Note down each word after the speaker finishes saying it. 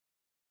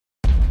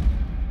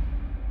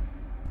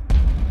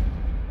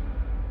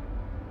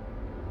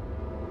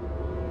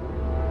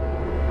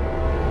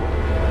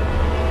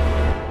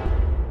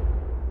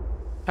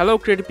Hello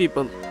creative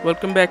people,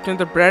 welcome back to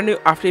another brand new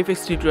After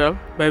Effects tutorial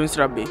by Mr.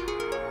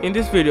 RABBY. In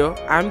this video,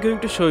 I am going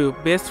to show you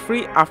best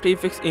free After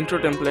Effects intro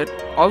template,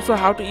 also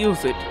how to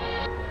use it.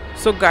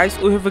 So guys,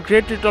 we have a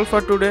great tutorial for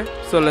today,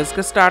 so let's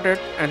get started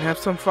and have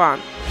some fun.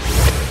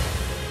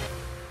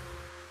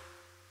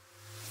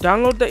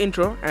 Download the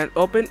intro and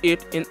open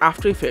it in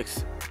After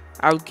Effects.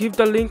 I'll give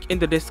the link in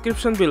the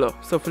description below,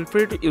 so feel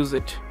free to use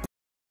it.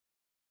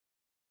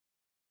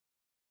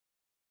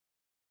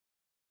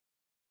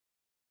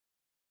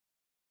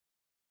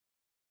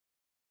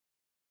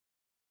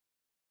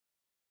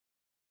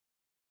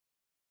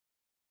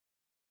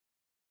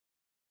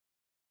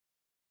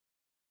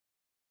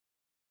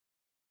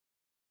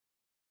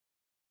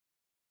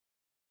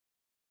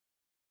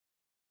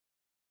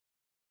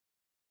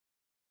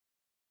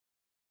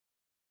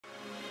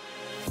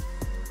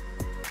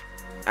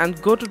 And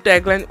go to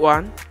tagline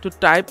 1 to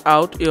type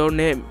out your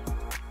name.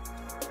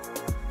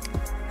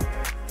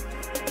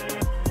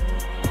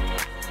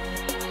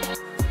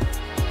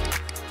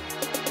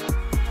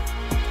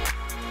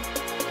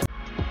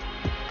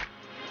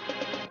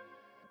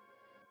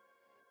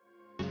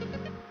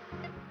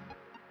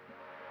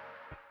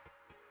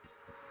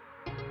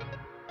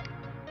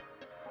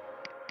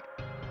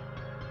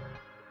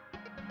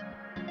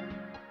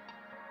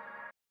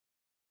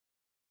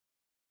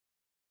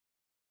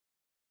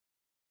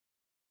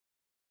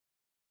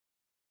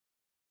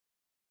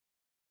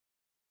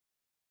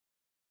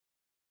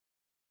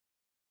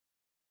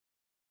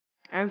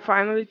 And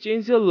finally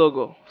change your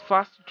logo.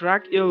 First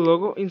drag your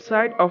logo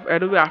inside of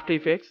Adobe After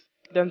Effects,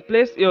 then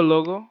place your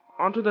logo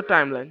onto the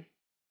timeline.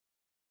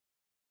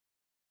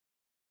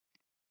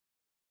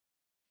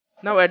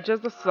 Now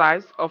adjust the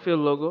size of your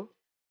logo.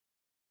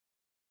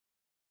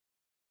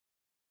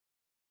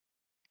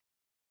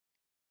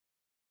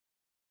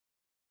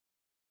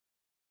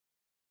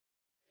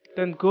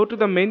 Then go to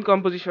the main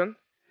composition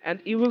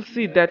and you will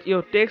see that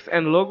your text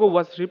and logo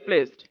was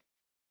replaced.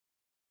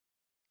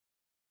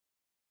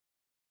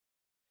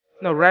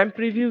 Now RAM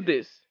preview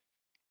this.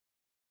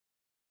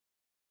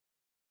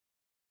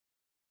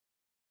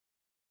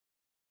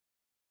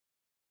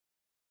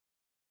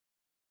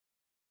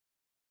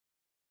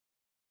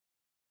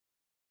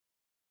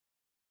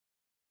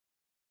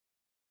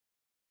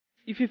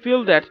 If you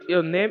feel that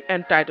your name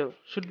and title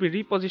should be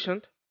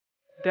repositioned,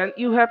 then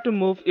you have to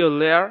move your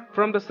layer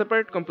from the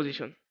separate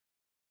composition.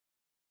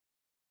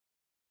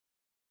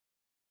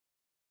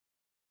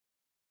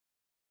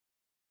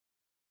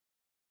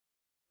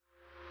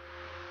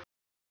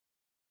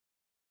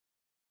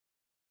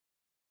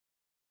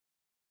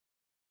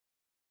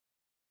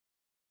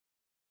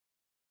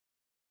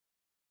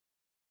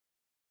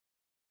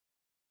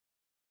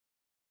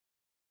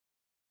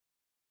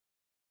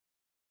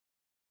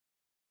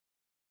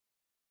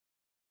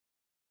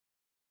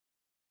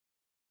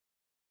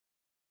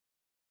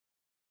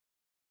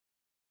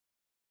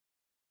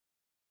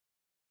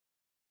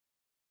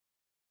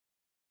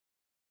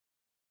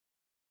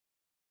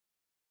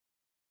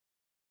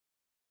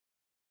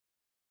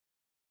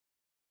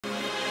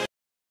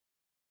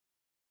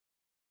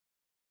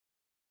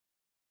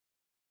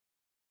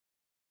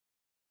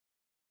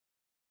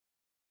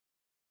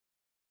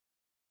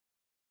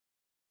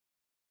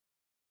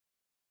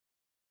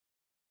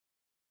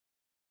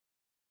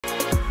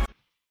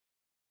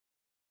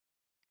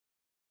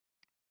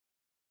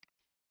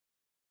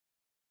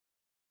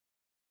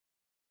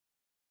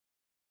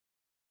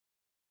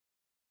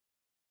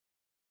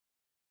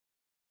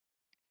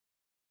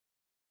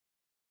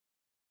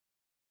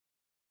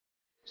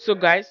 So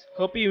guys,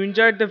 hope you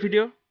enjoyed the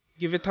video.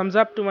 Give a thumbs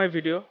up to my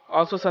video.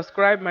 Also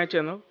subscribe my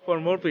channel for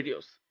more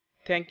videos.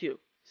 Thank you.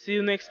 See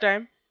you next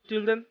time.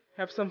 Till then,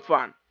 have some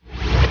fun.